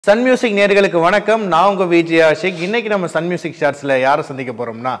Sun music நேயர்களுக்கு வணக்கம். நான் உங்க விஜய் ஆஷிக். இன்னைக்கு நம்ம சன் மியூசிக் ஷார்ட்ஸ்ல யாரை சந்திக்க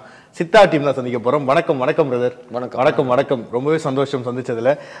போறோம்னா சித்தா டீம் தான் சந்திக்க போறோம். வணக்கம் வணக்கம் பிரதர். வணக்கம் வணக்கம். ரொம்பவே சந்தோஷம்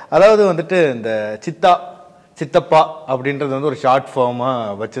சந்திச்சதுல. அதாவது வந்துட்டு இந்த சித்தப்பா அப்படின்றது வந்து ஒரு ஷார்ட்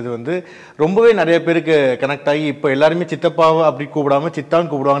ஃபார்மாக வச்சது வந்து ரொம்பவே நிறைய பேருக்கு கனெக்ட் ஆகி இப்போ எல்லாருமே சித்தப்பாவை அப்படி கூப்பிடாம சித்தான்னு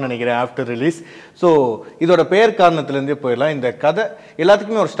கூப்பிடுவாங்கன்னு நினைக்கிறேன் ஆஃப்டர் ரிலீஸ். ஸோ இதோட பெயர் காரணத்துலேருந்தே போயிடலாம். இந்த கதை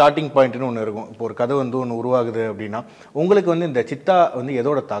எல்லாத்துக்குமே ஒரு ஸ்டார்டிங் பாயிண்ட்னு ஒன்று இருக்கும். இப்போ ஒரு கதை வந்து ஒன்று உருவாகுது அப்படின்னா உங்களுக்கு வந்து இந்த சித்தா வந்து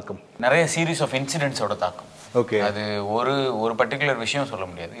எதோட தாக்கம்? நிறைய சீரீஸ் ஆஃப் இன்சிடென்ட்ஸோட தாக்கம். ஓகே, அது ஒரு பர்டிகுலர் விஷயம் சொல்ல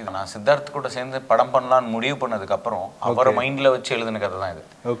முடியாது. இது நான் சித்தார்த் கூட சேர்ந்து படம் பண்ணலான்னு முடிவு பண்ணதுக்கப்புறம் அவரை மைண்டில் வச்சு எழுதின கதை தான் இது.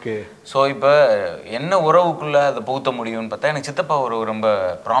 ஓகே. ஸோ இப்போ என்ன உறவுக்குள்ளே அதை புகுத்த முடியும்னு பார்த்தா எனக்கு சித்தப்பா ஒரு ரொம்ப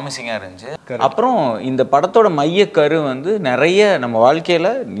ப்ராமிசிங்காக இருந்துச்சு. அப்புறம் இந்த படத்தோட மையக்கரு வந்து நிறைய நம்ம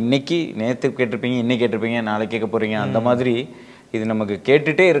வாழ்க்கையில் இன்னைக்கு நேற்று கேட்டிருப்பீங்க, இன்னைக்கு கேட்டிருப்பீங்க, நாளைக்கு கேட்க போகிறீங்க, அந்த மாதிரி இது நமக்கு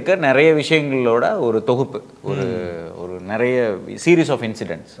கேட்டுகிட்டே இருக்க நிறைய விஷயங்களோட ஒரு தொகுப்பு, ஒரு நிறைய சீரீஸ் ஆஃப்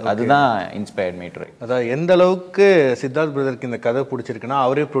இன்சிடென்ட்ஸ். அதுதான் இன்ஸ்பயர்ட் மீ டு ரைட். அதான் எந்த அளவுக்கு சித்தார்த் பிரதருக்கு இந்த கதை பிடிச்சிருக்குன்னா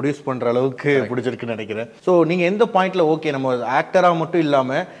அவரே ப்ரொடியூஸ் பண்ணுற அளவுக்கு பிடிச்சிருக்குன்னு நினைக்கிறேன். ஸோ நீங்கள் எந்த பாயிண்ட்ல ஓகே நம்ம ஆக்டராக மட்டும்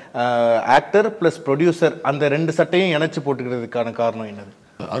இல்லாமல் ஆக்டர் ப்ளஸ் ப்ரொடியூசர் அந்த ரெண்டு சட்டையும் இணைச்சு போட்டுக்கிறதுக்கான காரணம் என்னது?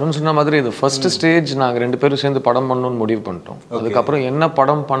 அருண் சொன்ன மாதிரி இது ஃபர்ஸ்ட் ஸ்டேஜ் நாங்கள் ரெண்டு பேரும் சேர்ந்து படம் பண்ணணும்னு முடிவு பண்ணிட்டோம். அதுக்கப்புறம் என்ன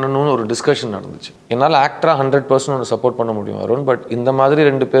படம் பண்ணணும்னு ஒரு டிஸ்கஷன் நடந்துச்சு. என்னால் ஆக்டரா 100% ஒன்று சப்போர்ட் பண்ண முடியும் அருண், பட் இந்த மாதிரி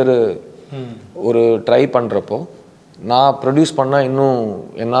ரெண்டு பேர் ஒரு ட்ரை பண்ணுறப்போ நான் ப்ரொடியூஸ் பண்ணால் இன்னும்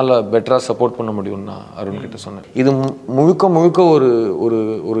என்னால் பெட்டராக சப்போர்ட் பண்ண முடியும்னு நான் அருண் கிட்ட சொன்னேன். இது முழுக்க ஒரு ஒரு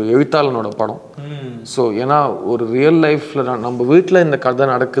ஒரு எழுத்தாளனோட படம். ஸோ ஏன்னா ஒரு ரியல் லைஃப்பில் நம்ம வீட்டில் இந்த கதை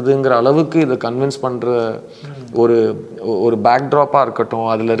நடக்குதுங்கிற அளவுக்கு இதை கன்வின்ஸ் பண்ணுற ஒரு பேக்ட்ராப்பாக இருக்கட்டும்,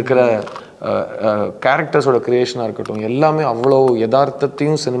 அதில் இருக்கிற கேரக்டர்ஸோட கிரியேஷனாக இருக்கட்டும், எல்லாமே அவ்வளோ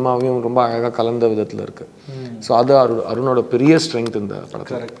யதார்த்தத்தையும் சினிமாவையும் ரொம்ப அழகாக கலந்த விதத்தில் இருக்கு. ஸோ அது அருணோட பெரிய ஸ்ட்ரென்த் இந்த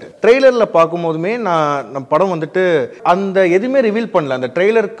படத்தில். ட்ரெய்லரில் பார்க்கும்போதுமே நம்ம படம் வந்துட்டு அந்த எதுவுமே ரிவீல் பண்ணல. அந்த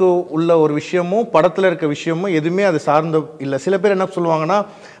ட்ரெய்லருக்கு உள்ள ஒரு விஷயமும் படத்தில் இருக்க விஷயமும் எதுவுமே அது சார்ந்த இல்லை. சில பேர் என்ன சொல்லுவாங்கன்னா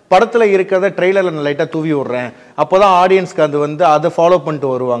படத்தில் இருக்கிறத ட்ரெய்லரில் நான் லைட்டாக தூவி விட்றேன், அப்போ தான் ஆடியன்ஸ்க்கு அது வந்து அதை ஃபாலோ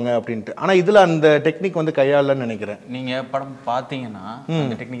பண்ணிட்டு வருவாங்க அப்படின்ட்டு. ஆனால் இதில் அந்த டெக்னிக் வந்து கையாளன்னு நினைக்கிறேன். நீங்கள் படம் பார்த்தீங்கன்னா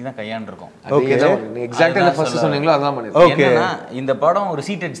அந்த டெக்னிக் தான் கையாண்டிருக்கோம். ஓகே, எக்ஸாக்டாக ஃபர்ஸ்ட் சொன்னீங்களோ அதான் பண்ணிருக்கோம். ஓகே, இந்த படம் ஒரு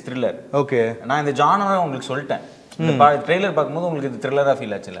சீட்டட் த்ரில்லர். ஓகே, நான் இந்த ஜானரை உங்களுக்கு சொல்லிட்டேன். இந்த ட்ரெய்லர் பார்க்கும்போது உங்களுக்கு இது த்ரில்லராக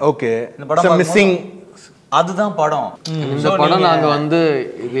ஃபீல் ஆச்சுல. ஓகே, இந்த படம் மிஸ்ஸிங் அதுதான் படம். இந்த படம் நாங்கள் வந்து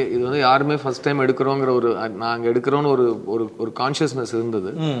இது வந்து யாருமே ஃபர்ஸ்ட் டைம் எடுக்கிறோங்கிற நாங்கள் எடுக்கிறோன்னு ஒரு கான்ஷியஸ்னஸ் இருந்தது.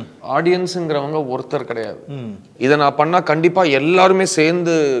 ஆடியன்ஸுங்கிறவங்க ஒருத்தர் கிடையாது. இதை நான் பண்ணால் கண்டிப்பாக எல்லாருமே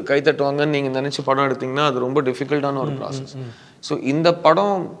சேர்ந்து கை தட்டுவாங்கன்னு நீங்கள் நினச்சி படம் எடுத்தீங்கன்னா அது ரொம்ப டிஃபிகல்ட்டான ஒரு ப்ராசஸ். ஸோ இந்த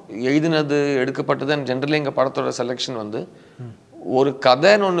படம் எழுதினது எடுக்கப்பட்டது அண்ட் ஜென்ரலி எங்கள் படத்தோட செலெக்ஷன் வந்து ஒரு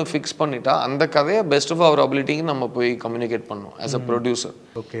கதைன்னு ஒன்று ஃபிக்ஸ் பண்ணிட்டா அந்த கதையை பெஸ்ட் ஆஃப் அவர் அபிலிட்டிக்கு நம்ம போய் கம்யூனிகேட் பண்ணோம் ஆஸ் அ ப்ரொடியூசர்.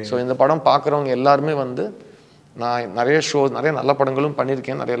 ஸோ இந்த படம் பார்க்குறவங்க எல்லாருமே வந்து நான் நிறைய நிறைய நல்ல படங்களும்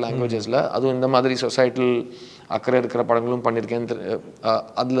பண்ணியிருக்கேன் நிறைய லாங்குவேஜஸில், அதுவும் இந்த மாதிரி சொசைட்டல் அக்கறை இருக்கிற படங்களும் பண்ணியிருக்கேன்.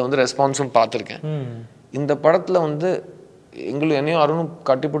 அதில் வந்து ரெஸ்பான்ஸும் பார்த்துருக்கேன். இந்த படத்தில் வந்து என்னையும் அருணும்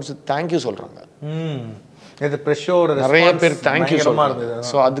கட்டி பிடிச்சி தேங்க்யூ சொல்கிறாங்க. நிறைய பேர் தேங்க்யூ சொல்றாங்க.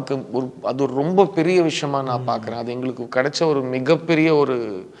 ஸோ அதுக்கு அது ஒரு ரொம்ப பெரிய விஷயமா நான் பார்க்குறேன். அது எங்களுக்கு கிடைச்ச ஒரு மிகப்பெரிய ஒரு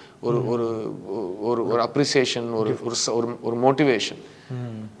ஒரு ஒரு அப்ரிசியேஷன், ஒரு மோட்டிவேஷன்.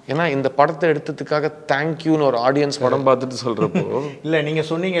 ஏன்னா இந்த படத்தை எடுத்ததுக்காக தேங்க்யூன்னு ஒரு ஆடியன்ஸ் படம் பார்த்துட்டு சொல்றப்போ இல்ல நீங்க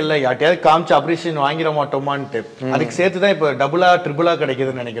சொன்னீங்கல்ல யார்ட்டையாவது காமிச்சு அப்ரிசியேஷன் வாங்கிட மாட்டோமான்ட்டு, அதுக்கு சேர்த்து தான் இப்போ டபுளா ட்ரிபிளா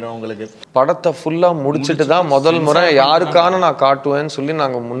கிடைக்குதுன்னு நினைக்கிறேன். உங்களுக்கு படத்தை ஃபுல்லா முடிச்சுட்டு தான் முதல் முறை யாருக்கான நான் காட்டுவேன்னு சொல்லி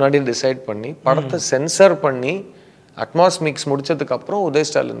நாங்க முன்னாடி டிசைட் பண்ணி படத்தை சென்சர் பண்ணி அட்மாஸ்மிக்ஸ் முடிச்சதுக்கு அப்புறம் உதய்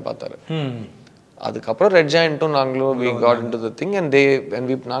ஸ்டாலின் பார்த்தாரு. அதுக்கப்புறம் ரெட் ஜாயிண்ட்டும் நாங்களும் we got into the thing and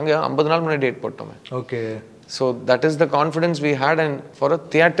நாங்க 50 நாள் முன்னாடி date போட்டோமே. Okay, so that is the confidence we had and for a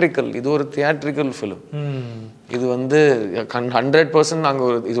theatrical இது ஒரு theatrical film. இது வந்து 100% நாங்க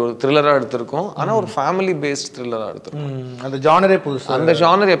இது ஒரு த்ரில்லரா எடுத்திருக்கோம். ஆனா ஒரு ஃபேமிலி பேஸ்ட் த்ரில்லரா எடுத்திருக்கோம். அந்த ஜானரே புதுசு. அந்த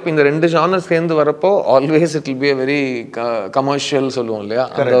ஜானர் எப்ப இந்த ரெண்டு ஜானர் சேர்ந்து வரப்போ always it will be a very commercial சொல்லுவோம் இல்லையா,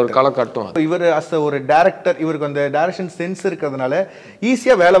 அந்த ஒரு கலை கட்டும். இவர் அஸ் ஒரு டைரக்டர் இவருக்கு அந்த டைரக்ஷன் சென்ஸ் இருக்கிறதுனால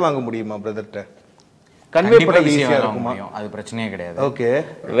ஈஸியா வேலை வாங்க முடியுமா பிரதர்ட்ட? கன்வே பண்ண ஈஸியா இருக்குமா? அது பிரச்சனையே கிடையாது. ஓகே,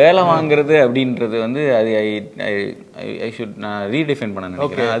 வேலை வாங்குறது அப்படின்றது வந்து அது ஐ ஷுட் நான் ரீடிஃபைன் பண்ண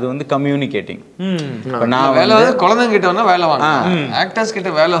நினைக்கிறேன். அது வந்து கம்யூனிகேட்டிங். நான் வேலை வந்து குழந்தைங்க கிட்ட வேணா வேலை வாங்க, ஆக்டர்ஸ்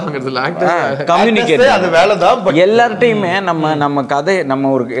கிட்ட வேலை வாங்குறது இல்ல, ஆக்டர்ஸ் கம்யூனிகேட் அது வேலை தான். பட் எல்லார்ட்டையுமே நம்ம கதை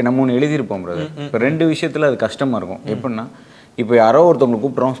நம்ம ஒன்று எழுதியிருப்போம் பிரதர். இப்போ ரெண்டு விஷயத்துல அது கஷ்டமா இருக்கும். எப்படின்னா இப்போ யாரோ ஒருத்தவங்களை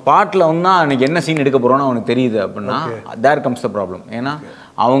கூப்பிட்றோம், ஸ்பாட்டில் வந்து அன்றைக்கி என்ன சீன் எடுக்க போகிறோன்னு அவனுக்கு தெரியுது அப்படின்னா தேர் கம்ஸ் த ப்ராப்ளம். ஏன்னா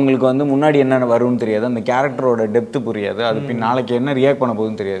அவங்களுக்கு வந்து முன்னாடி என்னென்ன வரும்னு தெரியாது, அந்த கேரக்டரோட டெப்த்து புரியாது, அது பின் நாளைக்கு என்ன ரியாக்ட் பண்ண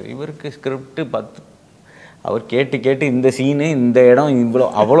போகுதுன்னு தெரியாது. இவருக்கு ஸ்கிரிப்ட் அவர் கேட்டு கேட்டு இந்த சீனு இந்த இடம் இவ்வளோ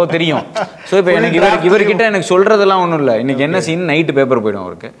அவ்வளோ தெரியும். ஸோ இப்போ எனக்கு இவர்கிட்ட எனக்கு சொல்கிறதெல்லாம் ஒன்றும் இல்லை. இன்றைக்கி என்ன சீன் நைட்டு பேப்பர் போய்டும்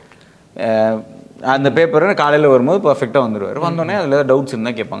அவருக்கு. அந்த பேப்பரை காலையில் வரும்போது பர்ஃபெக்டாக வந்துடுவார். வந்தோடனே அதில் டவுட்ஸ்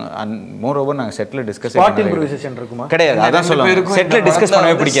இருந்தால் கேட்பாங்க. மோர் ஓவர் நாங்கள் செட்டில் டிஸ்கஸ் இருக்குமா? கிடையாது. அதான் சொல்லுவாங்க, செட்டில் டிஸ்கஸ்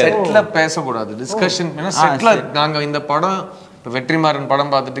பண்ணவே பிடிக்காது. செட்டில் பேசக்கூடாது டிஸ்கஷன். ஏன்னா செட்டில் நாங்கள் இந்த படம் இப்போ வெற்றிமாறன்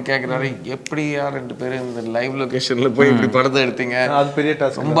படம் பார்த்துட்டு கேட்குறாரு, எப்படியா 2 பேரும் இந்த லைவ் லொகேஷனில் போய் இப்படி படத்தை எடுத்தீங்க, அது பெரிய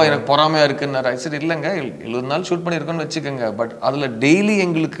டாஸ்க், ரொம்ப எனக்கு பொறாமையாக இருக்குன்னாரு. சரி இல்லைங்க 70 நாள் ஷூட் பண்ணியிருக்கோன்னு வச்சுக்கோங்க, பட் அதில் டெய்லி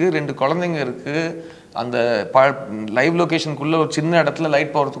எங்களுக்கு 2 குழந்தைங்க இருக்குது. அந்த லைவ் லொகேஷனுக்குள்ள ஒரு சின்ன இடத்துல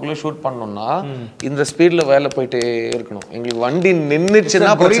லைட் போறதுக்குள்ள ஷூட் பண்ணோம்னா இந்த ஸ்பீட்ல வேலை போயிட்டே இருக்கணும். எங்களுக்கு வண்டி நின்னுச்சுன்னா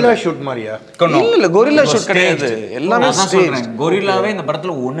கொரில்லா ஷூட் மாதிரியா? இல்ல கொரில்லா ஷூட் கிடையாது, எல்லாமே ஸ்டேஜ். கொரில்லாவே இந்த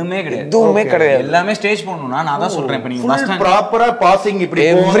படத்துல ஒண்ணுமே கிடையாது, எதுவுமே கிடையாது, எல்லாமே ஸ்டேஜ் பண்ணனும்னா நான் தான் சொல்றேன். இப்ப நீங்க ப்ராப்பரா பாசிங் இப்படி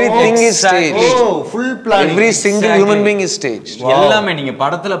everything is stage. Full plan, every single human being is stage. எல்லாமே நீங்க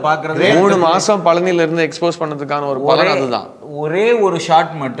படத்துல பாக்குறது 3 மாசம் பழனில இருந்து எக்ஸ்போஸ் பண்ணதுக்கான ஒரு பலன் அதுதான். ஒரே ஒரு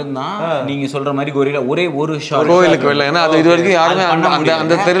ஷாட் மட்டும் தான் நீங்க சொல்ற மாதிரி கொரில்லா ஒரே ஒரு ஷாட் கோயிலுக்கு வரல. ஏன்னா அது இது வரைக்கும் யாருமே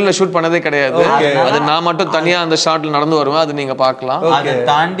அந்த தெருல ஷூட் பண்ணதே கிடையாது. அது நான் மட்டும் தனியா அந்த ஷாட்ல நடந்து வருவேன், அது நீங்க பார்க்கலாம். அதை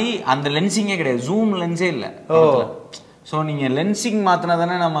தாண்டி அந்த லென்சிங்கே கிடையாது, ஜூம் லென்ஸே இல்ல. சோ நீங்க லென்சிங் மாத்தினா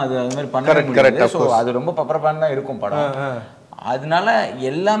தானே நம்ம அது மாதிரி பண்ண முடியும். சோ அது ரொம்ப பப்பரப்பான் தான் இருக்கும் படம். அதனால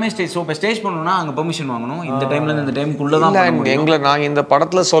எல்லாமே ஸ்டேஜ். ஸோ இப்போ ஸ்டேஜ் பண்ணணும்னா அங்கே பெர்மிஷன் வாங்கணும். இந்த டைம்ல இந்த டைமுக்குள்ளே தான் எங்களை நாங்கள் இந்த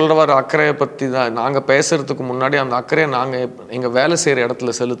படத்தில் சொல்கிற வர அக்கறையை பற்றி தான் நாங்கள் பேசுறதுக்கு முன்னாடி அந்த அக்கறையை நாங்கள் எங்கள் வேலை செய்கிற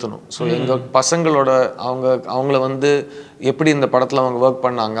இடத்துல செலுத்தணும். ஸோ எங்கள் பசங்களோட அவங்கள வந்து எப்படி இந்த படத்தில் அவங்க ஒர்க்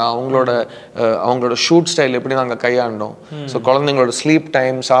பண்ணாங்க, அவங்களோட ஷூட் ஸ்டைல் எப்படி நாங்கள் கையாண்டோம். ஸோ குழந்தைங்களோட ஸ்லீப்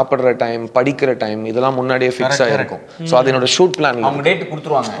டைம், சாப்பிட்ற டைம், படிக்கிற டைம் இதெல்லாம் முன்னாடியே ஃபிக்ஸ் ஆகிருக்கும். ஸோ அது என்னோட ஷூட் பிளான், அவங்க டேட்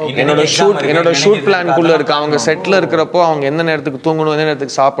கொடுத்துருவாங்க. என்னோட ஷூட் பிளான்குள்ளே இருக்கு. அவங்க செட்டில் இருக்கிறப்போ அவங்க எந்த நேரத்துக்கு தூங்கணும், எந்த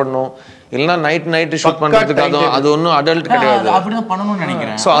நேரத்துக்கு சாப்பிடணும், இல்லைன்னா நைட்டு ஷூட் பண்றதுக்கு அது ஒன்றும் அடல்ட் கிடையாது. அப்படிதான் பண்ணணும்னு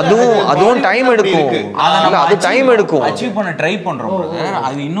நினைக்கிறேன். ஸோ அதுவும் டைம் எடுக்கும். அது டைம் எடுக்கும். அச்சீவ் பண்ண ட்ரை பண்றோம்,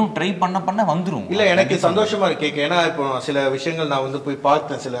 அது இன்னும் ட்ரை பண்ண வந்துரும். இல்ல எனக்கு சந்தோஷமா இருக்கு. ஏன்னா இப்போ சில விஷயங்கள் நான் வந்து போய்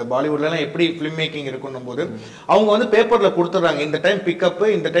பார்த்தேன். சில பாலிவுட்ல எல்லாம் எப்படி ஃபிலிம் மேக்கிங் இருக்குன்னும் போது அவங்க வந்து பேப்பர்ல கொடுத்துறாங்க, இந்த டைம் பிக்கப்,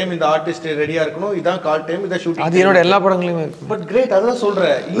 இந்த டைம் இந்த ஆர்டிஸ்ட் ரெடியா இருக்கணும், இதான் கால் டைம், இதான் ஷூட்டிங். அது என்னோட எல்லா படங்களையுமே இருக்கு. பட் கிரேட், அதான்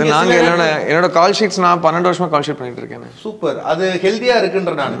சொல்றேன். என்னோட கால் ஷீட்ஸ் நான் 12 வருஷமா கால் ஷீட் பண்ணிட்டு இருக்கேன். சூப்பர், அது ஹெல்தியா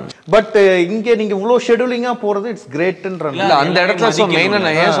இருக்குன்ற நான். பட் இங்க நீங்க இவ்வளவு ஷெட்யூலிங்கா போறது இட்ஸ் கிரேட்ன்ற. இல்ல அந்த இடத்துல மெயினா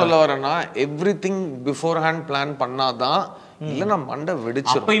நான் ஏன் சொல்ல வரேன்னா, எவ்ரிதிங் பிஃபோர் ஹேண்ட் பிளான் பண்ணாதான், இல்லைன்னா மண்டை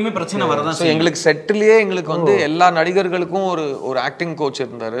வெடிச்சிடும். அப்பயுமே பிரச்சனை வரதான். எங்களுக்கு செட்டிலேயே எங்களுக்கு வந்து எல்லா நடிகர்களுக்கும் ஒரு ஆக்டிங் கோச்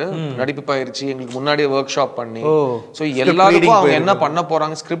இருந்தாரு, நடிப்பு பயிற்சி எங்களுக்கு முன்னாடியே ஒர்க் ஷாப் பண்ணி. ஸோ எல்லாருக்கும் அவங்க என்ன பண்ண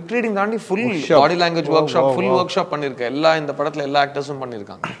போறாங்க, ஸ்கிரிப்ட் ரீடிங் தாண்டி full body language work shop, full work shop பண்ணிருக்கேன். இந்த படத்துல எல்லா ஆக்டர்ஸும்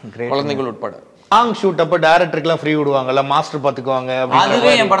பண்ணிருக்காங்க, குழந்தைகள் உட்பட. சாங் ஷூட் அப்ப டைரக்டருக்குலாம் ஃப்ரீ விடுவாங்கல, மாஸ்டர் பாத்துக்குவாங்க.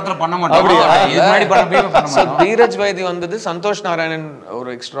 அதுவே என் படத்துல பண்ண மாட்டாங்க. தீரஜ் வைத்தி வந்தது, சந்தோஷ் நாராயணன் ஒரு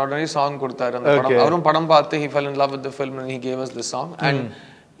எக்ஸ்ட்ராடனரி சாங் கொடுத்தாரு அந்த படம். அவரும் படம் பார்த்து he fell in love with the film and he gave us the song. And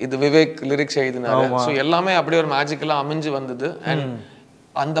இது விவேக் லிரிக்ஸ் எழுதினாரு. ஸோ எல்லாமே அப்படியே ஒரு மேஜிக்கலா அமைஞ்சு வந்தது. அண்ட்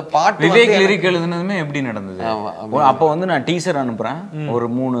அந்த பாட்டு விவேக் லிரிக் எழுதுனதுமே எப்படி நடந்தது? அப்போ வந்து நான் டீசர் அனுப்புறேன், ஒரு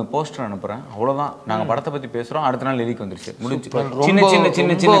 3 போஸ்டர் அனுப்புறேன், அவ்வளவுதான். நாங்க படத்தை பத்தி பேசுறோம், அடுத்த நாள் லிரிக் வந்துருச்சு, முடிஞ்சு.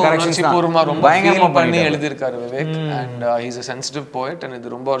 சின்ன கரெக்ஷன்ஸ் ரொம்ப பயங்கரமா பண்ணி எழுதியிருக்காரு Vivek. And he is a sensitive poet. and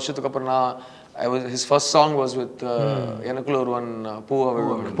இது ரொம்ப வருஷத்துக்கு அப்புறம் his first song was with எனக்குள்ள ஒருவன்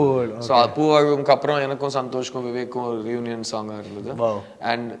பூவழும். ஸோ பூவழும்க்கு அப்புறம் எனக்கும் சந்தோஷ்க்கும் விவேக்கும் ஒரு ரியூனியன் சாங்கா இருந்தது.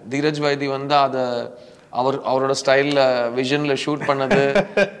 அண்ட் தீரஜ் வைத்தி வந்து அதை அவரோட ஸ்டைல்ல விஷன்ல ஷூட் பண்ணது,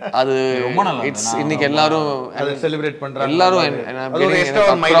 அது இன்னைக்கு எல்லாரும் செலிப்ரேட் பண்றாங்க. எல்லாரும்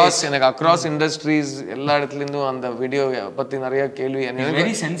எனக்கு அக்ராஸ் இண்டஸ்ட்ரீஸ் எல்லா இடத்துல இருந்தும் அந்த வீடியோ பத்தி நிறைய கேள்வி.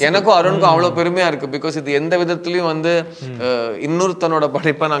 எனக்கும் அருணுக்கும் அவ்வளவு பெருமையா இருக்கு. பிகாஸ் இது எந்த விதத்துலயும் வந்து இன்னொருத்தனோட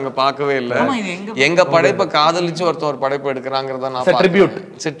படைப்பை நாங்க பார்க்கவே இல்லை. எங்க படைப்பை காதலிச்சு ஒருத்தன் ஒரு படைப்பு எடுக்கிறாங்கிறத நான்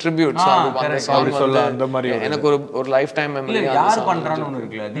எனக்கு ஒரு லைஃப் டைம் மெமரி. யார் பண்றான்னு ஒன்னு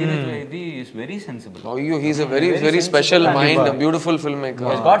இருக்குல்ல, தீரஜ் வைத்தி is very sensible. He is a very special mind, a beautiful filmmaker.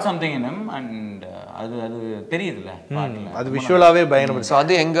 He's got something in him and அது தெரியுதுல பாட்டுல. அது விஷுவலாவே பயங்கரமா. சோ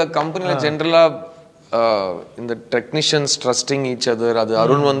அது எங்க கம்பெனில ஜெனரலா இந்த டெக்னீஷியன்ஸ் ட்ரஸ்டிங் ஈச் அதர். அது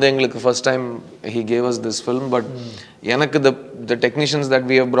அருண் வந்து எங்களுக்கு first time he gave us this film, but எனக்கு the technicians that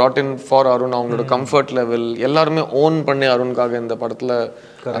we have brought in for Arun, அவங்களோட கம்ஃபர்ட் லெவல் எல்லாருமே ஓன் பண்ணி அருணுக்காக இந்த படத்துல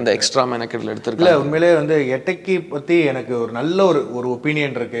அந்த எக்ஸ்ட்ரா மெனக்கெட்ல எடுத்துருக்காங்க. இல்லை உண்மையிலேயே வந்து எட்டக்கி பற்றி எனக்கு ஒரு நல்ல ஒரு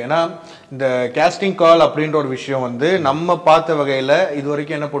ஒப்பீனியன் இருக்குது. ஏன்னா இந்த கேஸ்டிங் கால் அப்படின்ற ஒரு விஷயம் வந்து நம்ம பார்த்த வகையில் இது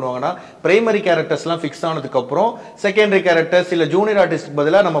வரைக்கும் என்ன பண்ணுவாங்கன்னா, பிரைமரி கேரக்டர்ஸ்லாம் ஃபிக்ஸ் ஆனதுக்கப்புறம் செகண்டரி கேரக்டர்ஸ் இல்லை ஜூனியர் ஆர்டிஸ்ட்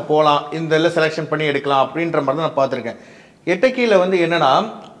பதிலாக நம்ம போகலாம், இந்த செலெக்ஷன் பண்ணி எடுக்கலாம் அப்படின்ற மாதிரி தான் நான் பார்த்துருக்கேன். எட்டக்கியில் வந்து என்னன்னா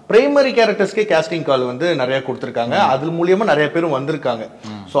பிரைமரி கேரக்டர்ஸ்க்கே கேஸ்டிங் கால் வந்து நிறைய கொடுத்துருக்காங்க, அது மூலியமா நிறைய பேரும் வந்திருக்காங்க.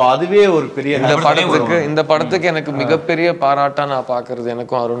 ஸோ அதுவே ஒரு பெரிய இந்த படத்துக்கு எனக்கு மிகப்பெரிய பாராட்டா நான் பாக்குறது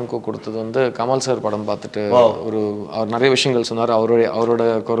எனக்கும் அருணுக்கும் கொடுத்தது வந்து கமல் சார் படம் பார்த்துட்டு அவர் நிறைய விஷயங்கள் சொன்னார். அவரோட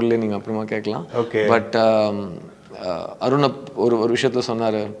குரல்ல நீங்க அப்புறமா கேட்கலாம். பட் அருண் ஒரு விஷயத்த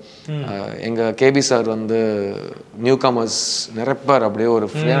சொன்னாரு, எங்க கேபி சார் வந்து நியூ கமர்ஸ் நிரப்பார் அப்படியே ஒரு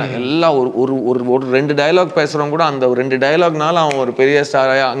எல்லாம் ஒரு 2 டயலாக் பேசுறவங்க கூட அந்த 2 டயலாக்னால அவன் ஒரு பெரிய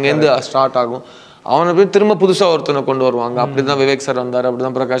ஸ்டார் அங்கேருந்து ஸ்டார்ட் ஆகும். அவனை போய் திரும்ப புதுசா ஒருத்தனை கொண்டு வருவாங்க. அப்படிதான் விவேக் சார் வந்தார்,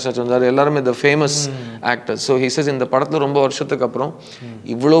 அப்படிதான் பிரகாஷ் ராஜ் வந்தார், எல்லாருமே இந்த famous actors. So he says இந்த படத்துல ரொம்ப வருஷத்துக்கு அப்புறம்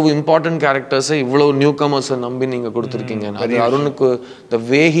இவ்வளவு இம்பார்ட்டன்ட் கேரக்டர்ஸை இவ்வளவு நியூ கமர்ஸை நம்பி நீங்க கொடுத்துருக்கீங்க. அது அருணுக்கு த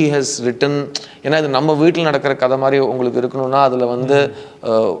வே ஹி ஹஸ் ரிட்டன், ஏன்னா இது நம்ம வீட்டில் நடக்கிற கதை மாதிரி உங்களுக்கு இருக்கணும்னா அதுல வந்து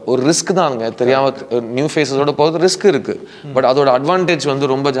ஒரு ரிஸ்க் தானுங்க. தெரியாம நியூ ஃபேஸஸோட போகிறது ரிஸ்க் இருக்கு. பட் அதோட அட்வான்டேஜ்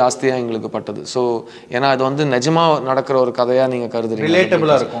வந்து ரொம்ப ஜாஸ்தியா எங்களுக்கு பட்டது. ஸோ ஏன்னா அது வந்து நிஜமா நடக்கிற ஒரு கதையா நீங்க கருதுறீங்க,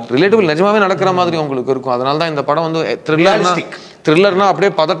 ரிலேட்டபிள் நிஜமாவே நடக்கிற மாதிரி உங்களுக்கு இருக்கும். அதனால தான் இந்த படம் வந்து த்ரில்லர்னா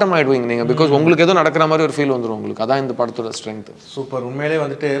அப்படியே பதட்டம் ஆயிடுவீங்க நீங்க, பிகாஸ் உங்களுக்கு ஏதோ நடக்கிற மாதிரி ஒரு ஃபீல் வந்துடும் உங்களுக்கு. அதான் இந்த படத்தோட ஸ்ட்ரென்த். சூப்பர். உண்மையிலே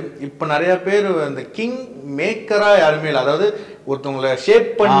வந்துட்டு இப்போ நிறைய பேர் அந்த கிங் மேக்கரா யாருமே இல்லை, அதாவது ஒருத்தவங்களை ஷேப்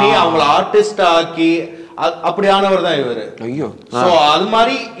பண்ணி அவங்கள ஆர்டிஸ்ட் ஆக்கி அப்படியானவர் தான் இவரு. ஐயோ, சோ அது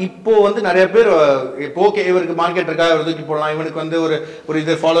மாதிரி இப்போ வந்து நிறைய பேர் ஓகே இவருக்கு மார்க்கெட் இருக்கா, இவர் தூக்கி போடலாம், இவனுக்கு வந்து ஒரு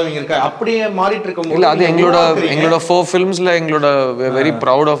இது ஃபாலோவிங் இருக்கா, அப்படியே மாறிட்டு இருக்கும். இல்ல அது எங்களோட 4 ஃபிலிம்ஸ்ல எங்களோட very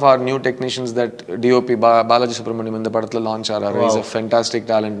proud of R new technicians that DOP Balaji Subramaniam இந்த படத்துல launch ஆறாரு. Is a fantastic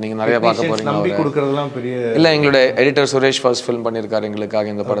talent. நீங்க நிறைய பார்க்க போறீங்க. நம்பி கொடுக்கிறதெல்லாம் பெரிய இல்ல எங்களோட எடிட்டர் சுரேஷ் ஃபர்ஸ்ட் ஃபிலிம் பண்ணிருக்காரு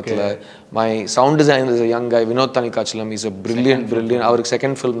எங்களுக்காக இந்த படத்துல. My sound designer is a young guy Vinod Thanikachalam. Is a brilliant அவருக்கு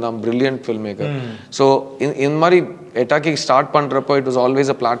செகண்ட் ஃபிலிம் தான், brilliant filmmaker. So in மாதிரி எட்டாக்கி ஸ்டார்ட் பண்றப்போ it was always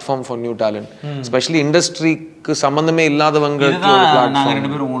a platform for new talent, especially இண்டஸ்ட்ரிக்கு சம்பந்தமே இல்லாதவங்களுக்கு ஒரு பிளாட்ஃபார்ம். நாங்க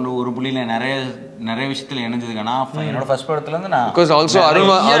ரெண்டு பேரும் ஒரு புள்ளியில நிறைய விஷயத்துல இணைஞ்சதுக்கானா என்னோட ஃபர்ஸ்ட் படத்துல இருந்து நான் because also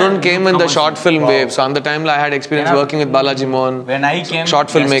Arun came in the short film wave, so on the time I had experience working with Balaji Mohan when I came short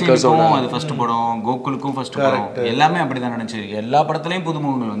filmmakers. அது ஃபர்ஸ்ட் படம், கோகுலுக்கும் ஃபர்ஸ்ட் படம், எல்லாமே அப்படிதான் நடந்துச்சு. எல்லா படத்துலயும்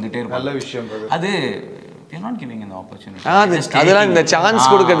புதுமுகங்கள் வந்துட்டே இருக்கும். நல்ல விஷயம் அது. அதெல்லாம் இந்த சான்ஸ்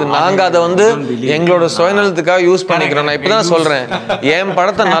கொடுக்கறது நாங்க அதை வந்து எங்களோட சுயநலத்துக்காக யூஸ் பண்ணிக்கிறோம். நான் இப்பதான் சொல்றேன், என்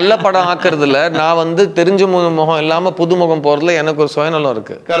படத்தை நல்ல படம் ஆக்குறதுல நான் வந்து தெரிஞ்ச முகம் இல்லாம புதுமுகம் போறதுல எனக்கு ஒரு சுயநலம்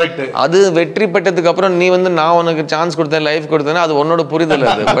இருக்கு. அது வெற்றி பெற்றதுக்கு அப்புறம் நீ வந்து நான் உனக்கு சான்ஸ் கொடுத்தேன், லைஃப் கொடுத்தேன்னா அது உன்னோட புரிதல்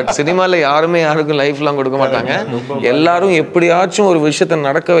அது. பட் சினிமால யாருமே யாருக்கும் லைஃப் எல்லாம் கொடுக்க மாட்டாங்க. எல்லாரும் எப்படியாச்சும் ஒரு விஷயத்தை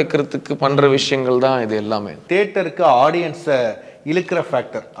நடக்க வைக்கிறதுக்கு பண்ற விஷயங்கள் தான் இது எல்லாமே. தியேட்டருக்கு ஆடியன்ஸை இழுக்கிற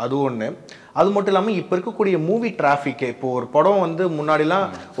ஃபேக்டர் அது ஒன்று. அது மட்டும் இல்லாமல் இப்போ இருக்கக்கூடிய மூவி டிராஃபிக்கு, இப்போ ஒரு படம் வந்து முன்னாடிலாம்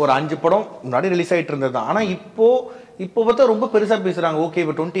ஒரு 5 படம் முன்னாடி ரிலீஸ் ஆகிட்டு இருந்தது தான். ஆனால் இப்போ பார்த்தா ரொம்ப பெருசாக பேசுகிறாங்க. ஓகே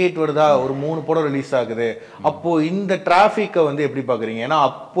இப்போ 28 வருதா, ஒரு 3 படம் ரிலீஸ் ஆகுது. அப்போது இந்த டிராஃபிக்கை வந்து எப்படி பார்க்குறீங்க? ஏன்னா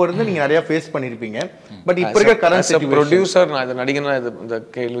அப்போ இருந்து நீங்கள் நிறையா ஃபேஸ் பண்ணியிருப்பீங்க. பட் இப்போ இருக்க கரண்ட் ப்ரொடியூசர், நான் இதை நடிகனா இந்த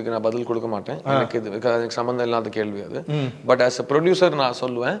கேள்விக்கு நான் பதில் கொடுக்க மாட்டேன். எனக்கு சம்மந்தம் இல்லாத கேள்வி அது. பட் ஆஸ் அ ப்ரொடியூசர் நான்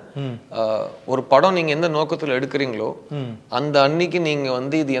சொல்லுவேன், ஒரு படம் நீங்கள் எந்த நோக்கத்தில் எடுக்கிறீங்களோ அந்த அன்னைக்கு நீங்கள்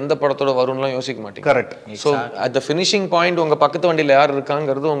வந்து இது எந்த படத்தோட வரும்லாம் யோசிக்க மாட்டீங்க. Correct. So at the finishing point உங்கள் பக்கத்து வண்டியில் யார்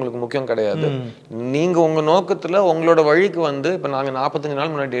இருக்காங்கிறது உங்களுக்கு முக்கியம் கிடையாது. நீங்கள் உங்கள் நோக்கத்தில் உங்களோட வழிக்கு வந்து இப்போ நாங்கள் 45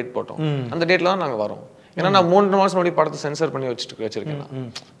 நாள் முன்னாடி டேட் போட்டோம். அந்த டேட்ல தான் நாங்கள் வரோம். ஏன்னா நான் 3 மாசம் முன்னாடி படத்தை சென்சர் பண்ணி வச்சிருக்கேன்.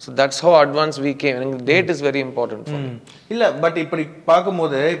 So that's how advance we came. எனக்கு date is very important for me. இல்லை பட் இப்படி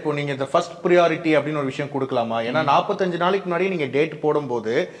பார்க்கும்போது இப்போ நீங்கள் இந்த ஃபர்ஸ்ட் ப்ரியாரிட்டி அப்படின்னு ஒரு விஷயம் கொடுக்கலாமா? ஏன்னா 45 நாளைக்கு முன்னாடி நீங்கள் டேட்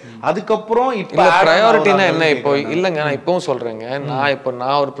போடும்போது அதுக்கப்புறம் இப்போ ப்ரையாரிட்டினா என்ன? இப்போ இல்லைங்க, நான் இப்பவும் சொல்றேங்க,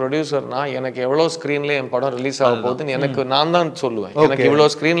 நான் ஒரு ப்ரொடியூசர்னா எனக்கு எவ்வளோ ஸ்க்ரீன்ல என் படம் ரிலீஸ் ஆக போகுதுன்னு எனக்கு நான் தான் சொல்லுவேன். எனக்கு இவ்வளோ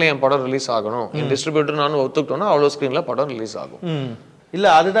ஸ்க்ரீன்ல என் படம் ரிலீஸ் ஆகணும், என் டிஸ்ட்ரிபியூட்டர் நான் ஒத்துக்கிட்டோம்னா அவ்வளோ ஸ்க்ரீன்ல படம் ரிலீஸ் ஆகும். இல்ல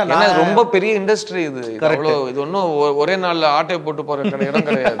அதுதான் ரொம்ப பெரிய இண்டஸ்ட்ரி இது. இது ஒன்றும் ஒரே நாள்ல ஆட்டை போட்டு போற இடம்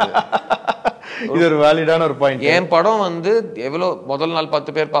கிடையாது. இது ஒரு வேலிடான ஒரு பாயிண்ட். என் படம் வந்து எவ்வளோ முதல் நாள்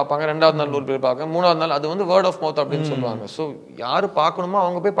 10 பேர் பார்ப்பாங்க, 2வது நாள் 100 பேர் பார்ப்பாங்க, 3வது நாள் அது வந்து வேர்ட் ஆஃப் மவுத் அப்படின்னு சொல்லுவாங்க. ஸோ யாரு பார்க்கணுமோ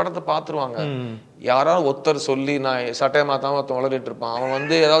அவங்க போய் படத்தை பார்த்துருவாங்க. யாராவது ஒருத்தர் சொல்லி நான் சட்டையை மாத்தாம ஒருத்தன் வளரிட்டு இருப்பான், அவன்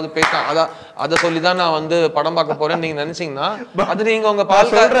வந்து ஏதாவது பேச அதை சொல்லிதான் நான் வந்து படம் பார்க்க போறேன்னு நீங்க நினைச்சீங்கன்னா அது நீங்க உங்க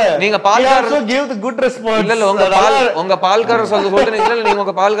பால்காரர் இல்ல உங்க பால்காரர் சொல்றது சொல்லிட்டு நீங்க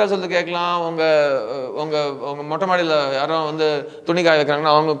உங்க பால்காரர் சொல்றது கேட்கலாம். உங்க மொட்டை மாடியில யாரும் வந்து துணி காய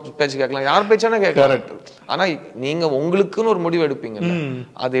வைக்கிறாங்கன்னா அவங்க பேச்சு கேட்கலாம், யார் பேச்சானே கேட்கலாம். ஆனா நீங்க உங்களுக்குன்னு ஒரு முடிவு எடுப்பீங்க,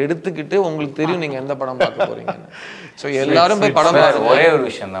 அதை எடுத்துக்கிட்டு உங்களுக்கு தெரியும் நீங்க எந்த படம் பார்க்க போறீங்க. சோ எல்லாரும் போய் படம் ஒரே ஒரு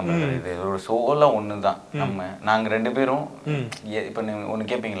விஷயம் தான், இது ஒரு சோலா ஒண்ணுதான். நாங்க 2 பேரும் இப்ப ஒண்ணு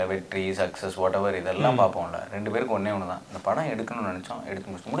கேட்பீங்களா, வெற்றி சக்சஸ் வாட் எவர் இதெல்லாம் பார்ப்போம்ல, 2 பேருக்கு ஒன்னே ஒண்ணுதான், இந்த படம் எடுக்கணும்னு நினைச்சோம்,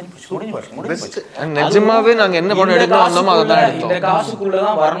 எடுத்து முடிஞ்சு. நிஜமாவே நாங்க என்ன படம் எடுக்கணும் வந்தோமோ அதான் எடுத்தோம். இந்த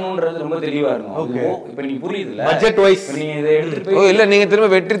காசுக்குள்ளதான் வரணும்ன்றது ரொம்ப தெளிவா இருக்கும். இப்ப நீங்க புரியுதுல பட்ஜெட் வைஸ் நீங்க இதை எடுத்துட்டு போய் இல்ல நீங்க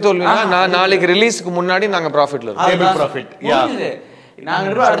திரும்ப வெற்றி தோல்வினா நான் நாளைக்கு ரிலீஸ்க்கு முன்னாடி நாங்க ப்ராஃபிட்ல இருக்கோம்.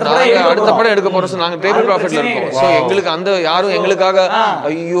 அடுத்த படம் எடுக்க போறோம். நாங்க டேபிள் ப்ராஃபிட்ல இருக்கோம். சோ எங்களுக்கு அந்த யாரும் எங்களுக்காக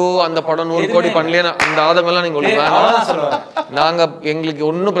ஐயோ அந்த படம் 100 கோடி பண்ணலையா அந்த ஆதங்கெல்லாம் நீங்க நாங்க எங்களுக்கு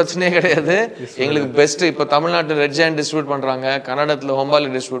ஒன்றும் பிரச்சனையே கிடையாது. எங்களுக்கு பெஸ்ட் இப்போ தமிழ்நாட்டில் ரெட் ஜாயின் டிஸ்ட்ரிபியூட் பண்றாங்க, கன்னடத்துல ஹோம்பாலி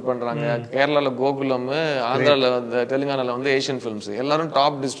டிஸ்ட்ரிபியூட் பண்றாங்க, கேரளால கோகுலம், ஆந்திரால தெலுங்கானால வந்து ஏஷியன் ஃபிலிம்ஸ் எல்லாரும்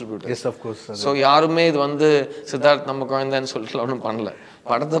டாப் டிஸ்ட்ரிபியூட்டர். ஸோ யாருமே இது வந்து சித்தார்த் நம்ம குழந்தைன்னு சொல்லிட்டு ஒன்றும் பண்ணல.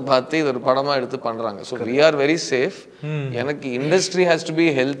 படத்தை பார்த்து இது ஒரு படமா எடுத்து பண்றாங்க. So we are very safe. எனக்கு industry has to be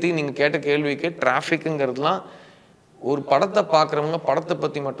healthy. நீங்க கேட்ட கேள்விக்கு டிராஃபிக்குங்கிறதுலாம் ஒரு படத்தை பாக்குறவங்க படத்தை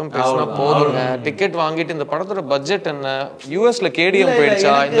பத்தி மட்டும் பேசினா போதுங்க. டிக்கெட் வாங்கிட்டு இந்த படத்தோட பட்ஜெட் என்ன, யூஎஸ்ல கேடிஎம்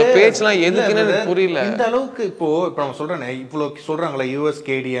போயிடுச்சா, இந்த பேஜ்லாம் எதுக்குன்னு எனக்கு புரியல. இந்த அளவுக்கு இப்போ நம்ம சொல்றேன் இவ்வளவு சொல்றாங்களா யூஎஸ்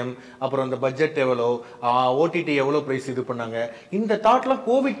கேடிஎம், அப்புறம் இந்த பட்ஜெட் எவ்வளோ, ஓடிடி எவ்வளவு பிரைஸ் இது பண்ணாங்க, இந்த தாட்லாம்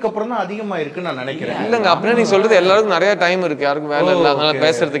கோவிட்க்கு அப்புறம் தான் அதிகமா இருக்குன்னு நான் நினைக்கிறேன். இல்லங்க அப்படின்னா நீ சொல்றது எல்லாருக்கும் நிறைய டைம் இருக்கு, யாருக்கும் வேலை இல்ல, அதனால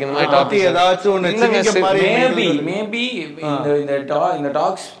பேசுறதுக்கு இந்த மாதிரி டாபிக் ஏதாச்சும் ஒன்னு மேபி இந்த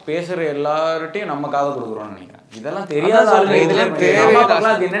டாக்ஸ் பேசுற எல்லார்ட்டையும் நம்ம காது கொடுக்குறோம்னு நினைக்கிறேன். இதெல்லாம் தெரியாத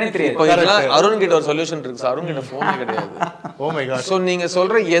அருண் கிட்ட ஒரு சொல்யூஷன் இருக்கு. அருண் கிட்ட போனே கிடையாது. சோ நீங்க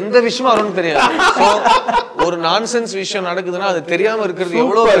சொல்ற எந்த விஷயமும் அருண் தெரியாது. சோ ஒரு நான்சென்ஸ் விஷயம் நடக்குதுன்னா அது தெரியாம இருக்கிறது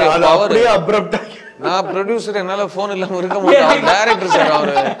எவ்வளவு பவர். நான் ப்ரொடியூசர், என்னால போன் இல்லாம இருக்க முடியாது. டைரக்டர் சார்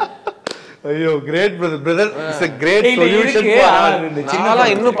அவரு. ஐயோ great brother, it's a great solution. சின்னலா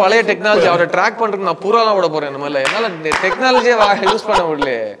இன்னும் பழைய டெக்னாலஜி அவரை ட்ராக் பண்றதுக்கு நான் பூராலாம் விட போறேன். நம்ம இல்ல என்னால டெக்னாலஜியை யூஸ் பண்ண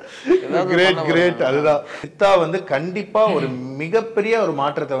முடியல. கிரேட். அதுதான் சித்தா வந்து கண்டிப்பா ஒரு மிகப்பெரிய ஒரு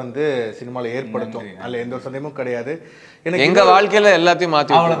மாற்றத்தை வந்து சினிமால ஏற்படுத்தும், அதுல எந்த ஒரு சந்தேகமும் கிடையாது. எங்க வாழ்க்கையில எல்லாத்தையும்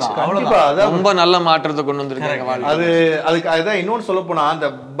மாத்தி கண்டிப்பா ரொம்ப நல்ல மாற்றத்தை கொண்டு வந்திருக்காங்க. அதுதான் இன்னொன்னு சொல்ல போனா, அந்த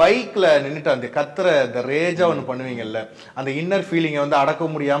பைக்ல நின்னுட்டு அந்த கத்துற அந்த ரேஜா ஒண்ணு பண்ணுவீங்கல்ல, அந்த இன்னர் ஃபீலிங்கை வந்து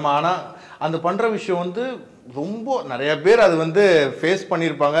அடக்க முடியாம, ஆனா அந்த பண்ற விஷயம் வந்து ரொம்ப நிறைய பேர் அது வந்து ஃபேஸ்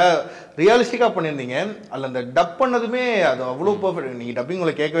பண்ணியிருப்பாங்க. ரியலிஸ்டிக்கா பண்ணியிருந்தீங்க. அதில் அந்த டப் பண்ணதுமே அது அவ்வளோ பர்ஃபெக்ட். நீங்கள் டப்பிங்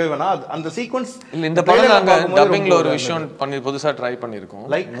உங்களை கேட்கவே வேணாம், அந்த சீக்வன்ஸ். இல்லை இந்த படம் நாங்கள் டப்பிங்கில் ஒரு விஷயம் பண்ணி புதுசாக ட்ரை பண்ணியிருக்கோம்.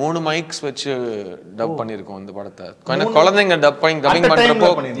 லைக் 3 மைக்ஸ் வச்சு டப் பண்ணியிருக்கோம் இந்த படத்தை. குழந்தைங்க டப்பிங்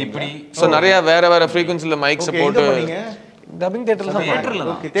பண்ணுறப்போ இப்படி ஸோ நிறைய வேற ஃப்ரீக்வன்சியில் மைக்ஸை போட்டு டப்பிங் தியேட்டர்ல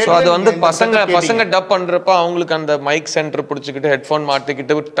தான். சோ அது வந்து பசங்க டப் பண்றப்ப அவங்களுக்கு அந்த மைக் சென்டர் புடிச்சிக்கிட்டு ஹெட்ஃபோன்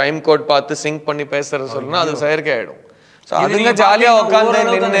மாட்டிக்கிட்டு டைம் கோட் பார்த்து சிங்க் பண்ணி பேசுற சொன்னா அது செயற்கை ஆயிடும். சோ அதுங்க ஜாலியா உட்கார்ந்து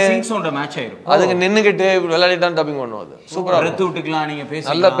நின்னு மேட்ச் ஆயிடும். அதுங்க நின்னுகிட்டு விளையாடி தான் டப்பிங் பண்ணுவாங்க. சூப்பரா ரெத்து விட்டுக்கலாம். நீங்க பேச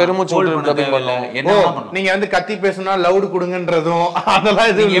நல்ல பெருமூச்சு விட்டு டப்பிங் பண்ணுவோம். நீங்க வந்து கத்தி பேசினா லவுட் கொடுங்கன்றதும்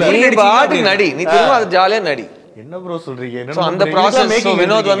அதெல்லாம் இது பாட்டு நடி, நீ திரும்ப அது ஜாலியா நடி. என்ன ப்ரோ சொல்றீங்க? சோ அந்த process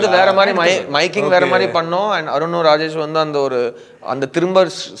வினோத் வந்து வேற மாதிரி மைக்கிங் வேற மாதிரி பண்ணோம். அண்ட் அருணும் ராஜேஷ் வந்து அந்த ஒரு அந்த திரும்ப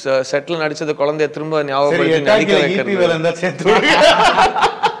செட்ல நடிச்சது குழந்தைய திரும்ப ஞாபகப்படுத்தி நடிக்க வைக்கிறது.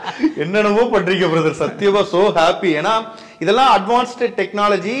 என்னென்னமோ பண்றீங்க பிரதர், சத்தியமா சோ ஹாப்பி. ஏன்னா இதெல்லாம் அட்வான்ஸ்டு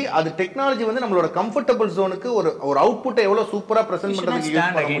டெக்னாலஜி. அது டெக்னாலஜி வந்து நம்மளோட கம்ஃபர்டபுள் ஜோனுக்கு ஒரு அவுட்புட்டை எவ்வளவு சூப்பரா பிரசன்ட்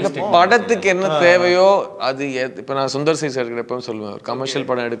பண்றதுக்கு படத்துக்கு என்ன தேவையோ அது. இப்ப நான் சுந்தர் சி சார் கிட்ட எப்பவும் சொல்லுவேன், கமர்ஷியல்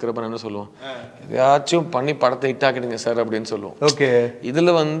படம் எடுக்கிறப்ப என்ன சொல்லுவோம், எதாச்சும் பண்ணி படத்தை ஹிட் ஆக்கிடுங்க சார் அப்படின்னு சொல்லுவோம். ஓகே,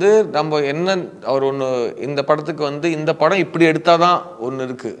 இதுல வந்து நம்ம என்ன அவர் ஒண்ணு இந்த படத்துக்கு வந்து இந்த படம் இப்படி எடுத்தாதான் ஒண்ணு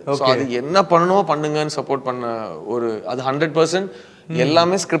இருக்கு. அது என்ன பண்ணணுமோ பண்ணுங்கன்னு சப்போர்ட் பண்ண ஒரு அது 100%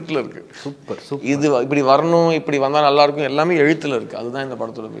 எல்லாமே ஸ்கிரிப்ட்ல இருக்கு. சூப்பர். இது இப்படி வரணும், இப்படி வந்தா நல்லா இருக்கும், எல்லாமே எழுத்துல இருக்கு. அதுதான் இந்த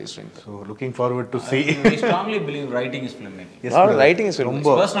படத்தோட பெரிய strength. So looking forward to see. I strongly believe writing is filmmaking. Yes, writing is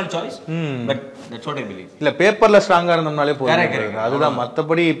ரொம்ப personal choice, but that's what I believe. இல்ல பேப்பர்ல ஸ்ட்ராங்கா இருந்தோம்னாலே போதும். அதுதான்.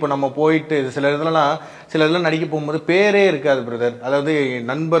 மத்தபடி இப்போ நம்ம போயிட்டு சில இதெல்லாம் நடிக்க போகும்போது பேரே இருக்காது பிரதர். அதாவது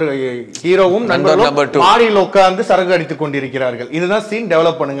நண்பர் ஹீரோவும் நண்பரும் மாடியில் உட்கார்ந்து சரகு அடித்துக் கொண்டிருக்கிறார்கள், இதுதான் சீன்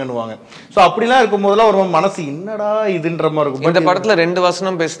டெவலப் பண்ணுங்கன்னுவாங்க. ஸோ அப்படிலாம் இருக்கும் போதெல்லாம் ஒரு மனசு என்னடா இதுன்ற மாதிரி இருக்கும். இந்த படத்துல 2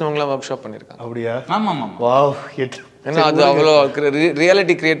 வசனம் பேசினவங்கள ஒர்க் ஷாப் பண்ணிருக்காங்க. அப்படியா? ஆமா. வாவ். ஏன்னா அது அவ்வளோ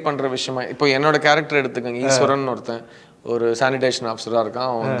ரியாலிட்டி கிரியேட் பண்ற விஷயமா. இப்போ என்னோட கேரக்டர் எடுத்துக்கோங்க. ஈஸ்வரன் ஒருத்தன் ஒரு சானிடேஷன் ஆஃபீஸரா இருக்கான்.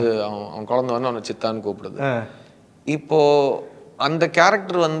 அவன் வந்து அவன் குழந்தை வந்து அவனை சித்தான்னு கூப்பிடுது. இப்போ அந்த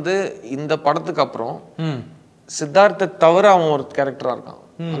கேரக்டர் வந்து இந்த படத்துக்கு அப்புறம் சித்தார்த்தை தவிர அவன் ஒரு கேரக்டரா இருக்கான்.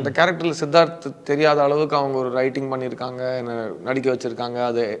 அந்த கேரக்டர்ல சித்தார்த் தெரியாத அளவுக்கு அவங்க ஒரு ரைட்டிங் பண்ணியிருக்காங்க, என்ன நடிக்க வச்சிருக்காங்க.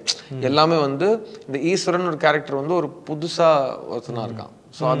 அது எல்லாமே வந்து இந்த ஈஸ்வரன் ஒரு கேரக்டர் வந்து ஒரு புதுசா ஒருத்தனா இருக்கான்.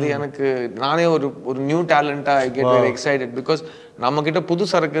 ஸோ அது எனக்கு நானே ஒரு new டேலண்டா I get very excited. Because நம்ம கிட்ட புது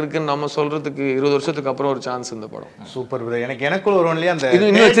சரக்கு இருக்குன்னு நம்ம சொல்றதுக்கு 20 வருஷத்துக்கு அப்புறம் ஒரு சான்ஸ் இந்த படம். சூப்பர். எனக்குள்ள ஒரு ஒன்லி அந்த இது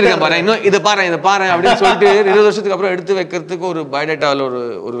இன்னும் வச்சிருக்கேன் பாரு, இன்னும் இதை பாரு அப்படின்னு சொல்லிட்டு 20 வருஷத்துக்கு அப்புறம் எடுத்து வைக்கிறதுக்கு ஒரு பயோடேட்டால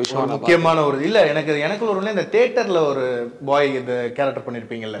ஒரு விஷயம் முக்கியமான ஒரு இல்ல எனக்குள்ள ஒரு ஒன்லி இந்த தியேட்டர்ல ஒரு பாய் இந்த கேரக்டர்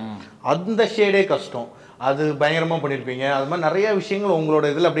பண்ணிருப்பீங்கல்ல, அந்த ஷேடே கஷ்டம். அது பயங்கரமா பண்ணிருப்பீங்க. அது மாதிரி நிறைய விஷயங்கள் உங்களோட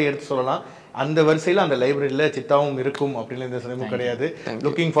இதுல அப்படியே எடுத்து சொல்லலாம். அந்த வரிசையில் அந்த லைப்ரரியில் சித்தாவும் இருக்கும் அப்படின்னு எந்த சந்தேகமும் கிடையாது.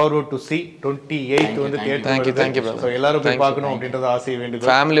 லுக்கிங் ஃபார்வர்ட் டு see 28 வந்து தேட்டர். ஸோ எல்லாரும் போய் பார்க்கணும் அப்படின்றது ஆசையை வேண்டுது.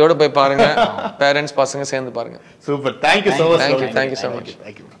 ஃபேமிலியோட போய் பாருங்க, பேரண்ட்ஸ் பசங்க சேர்ந்து பாருங்க. Super, thank you so much. Thank you so much.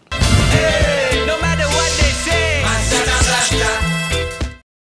 No matter what they say,